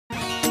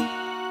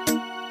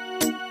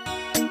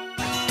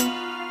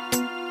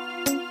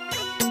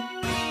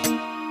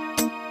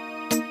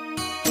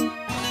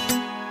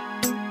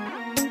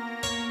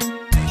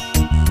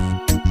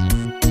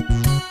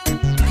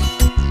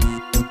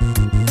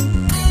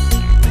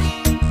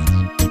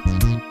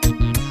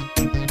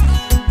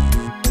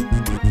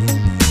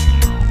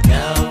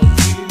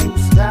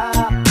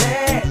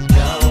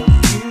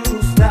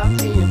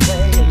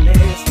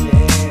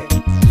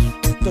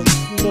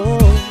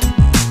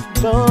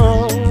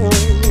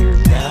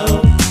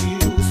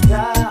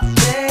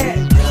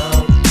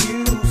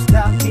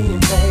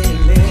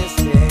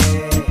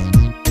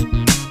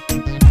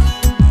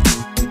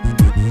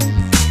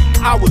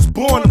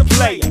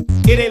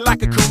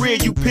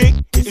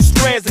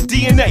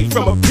away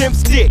from a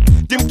pimp's dick.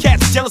 Them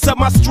cats jealous of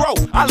my stroke,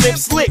 I live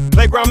slick.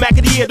 Playground Mac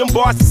of the year, them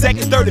bars the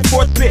second, third, and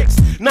fourth picks.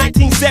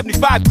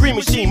 1975 Green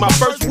Machine, my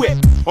first whip.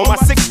 On my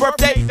 6th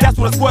birthday, that's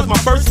when I scored my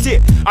first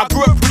tip. I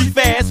grew up pretty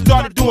fast,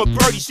 started doing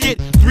purdy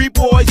shit. 3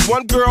 boys,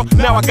 1 girl,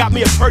 now I got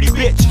me a purdy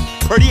bitch.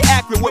 Pretty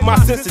accurate with my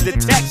sense of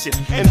detection.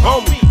 And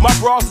homie, my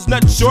bras is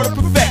nothing short of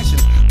perfection.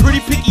 Pretty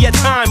picky at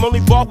time,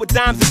 only bought with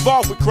dimes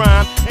involved with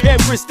crime.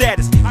 Pampered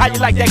status, how you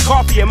like that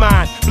coffee of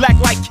mine? Black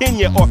like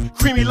Kenya or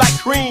creamy like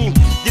cream.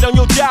 Get on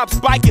your job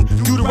spiking,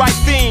 do the right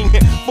thing.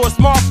 For a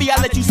small fee,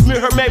 I let you smear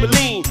her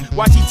Maybelline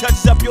while she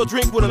touches up your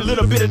drink with a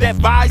little bit of that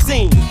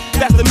Visine.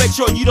 That's to make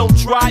sure you don't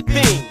try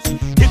things.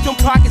 Hit them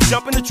pockets,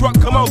 jump in the truck,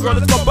 come on girl,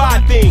 let's go buy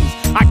things.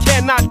 I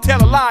cannot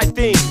tell a lie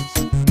things.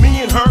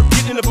 Me and her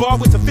getting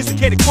involved with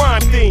sophisticated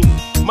crime things.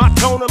 My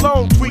tone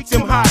alone tweaks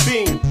them high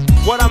beam.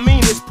 What I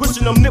mean is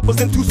pushing them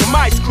nipples into some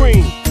ice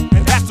cream.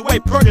 And that's the way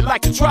Purdy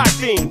like to try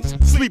things.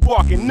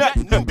 Sleepwalking,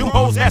 nothing, them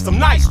hoes had some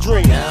nice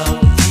dreams.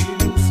 Don't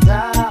you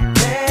stop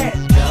it,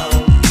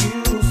 don't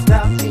you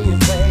stop being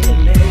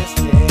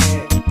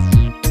playalistic.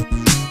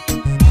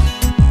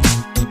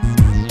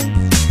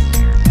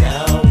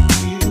 Don't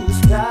you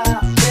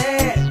stop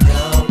it,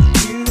 don't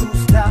you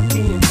stop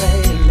being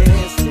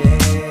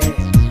playalistic.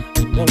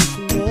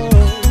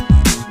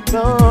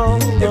 No.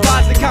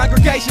 Advise the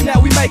congregation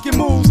that we making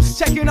moves,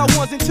 checking our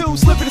 1s and 2s,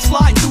 slipping and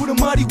sliding through the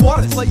muddy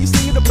waters. Play you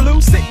singing the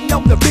blues, sitting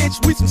on the bench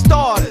with some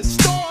starters.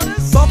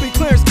 Bumping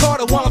Clarence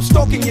Carter while I'm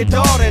stroking your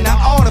daughter, and I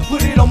oughta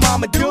put it on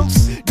Mama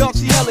Dukes. Dog,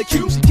 she hella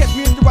cute. She catch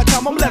me at the right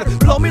time, I'ma let her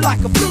blow me like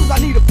a fuse. I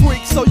need a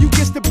freak, so you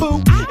get the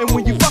boot. And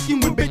when you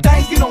fucking with big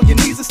things, get on your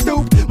knees and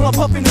stoop. When I'm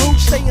puffing hooch,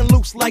 staying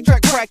loose like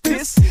track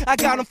practice. I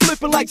got them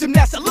flipping like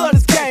gymnasts. I love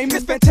this game,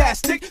 it's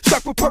fantastic.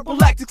 Strapped with purple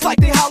lactics like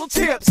they hollow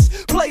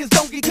tips. Players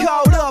don't get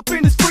caught up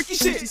in this freaky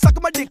shit. She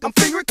sucking my dick, I'm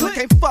fingering click.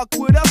 Can't fuck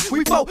with us.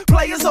 We 4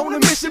 players on a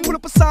mission. Put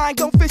up a sign,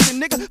 go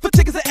fishing, nigga. For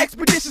tickets and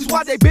expeditions.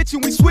 While they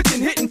bitchin', we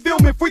switching, hitting,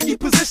 filming, freaky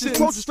positions.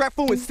 Trojan strap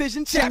full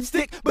incision,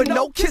 chapstick, but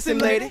no kissing,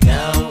 lady.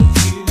 Don't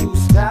you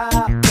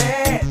stop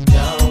it.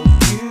 Don't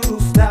you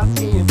stop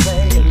being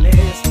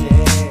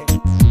playalistic.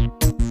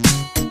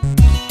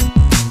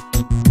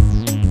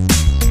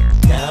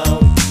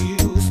 Don't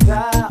you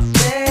stop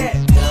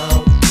it.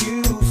 Don't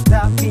you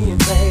stop being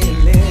playalistic.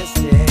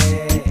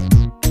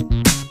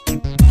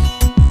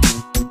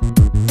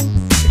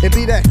 It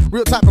be that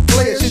real type of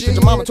player shit that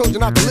your mama told you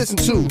not to listen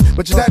to,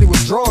 but your daddy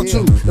was drawn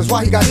to. That's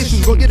why he got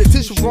issues. Go get a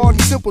tissue for all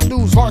these simple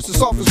dudes. Hearts as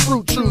soft as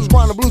fruit chews.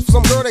 Crying the blues for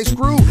some girl they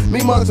screw. Me,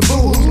 mugs, and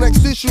boo. Who's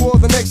next issue or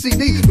the next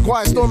CD? The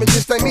Quiet Storm, it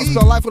just ain't me.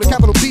 Spell life with a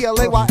capital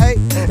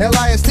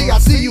P-L-A-Y-A-L-I-S-T. I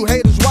see you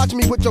haters watching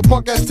me with your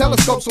punk ass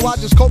telescope, so I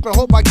just cope and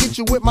hope I get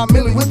you with my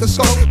millie with the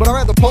scope. But I'd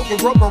rather poke and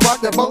grope and rock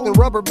that boat and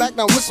rubber back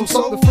down with some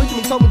soap. The freak in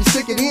me told me to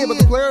stick it in, but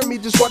the player in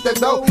me just want that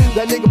dough.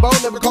 That nigga Bo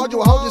never called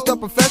you a hoe, just a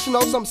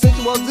professional. Something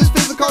sensual, this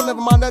physical. Never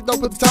mind that, don't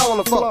put the towel on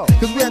the floor.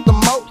 Cause we at the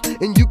moat,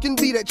 and you can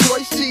be that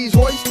choice cheese.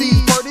 Hoist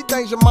these dirty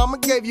things your mama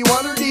gave you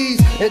under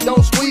these. And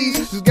don't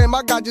squeeze, this game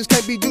I got just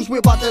can't be juiced. We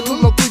about that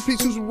loot, no 3-piece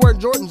suits, we wearing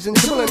Jordans and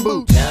chillin'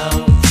 boots.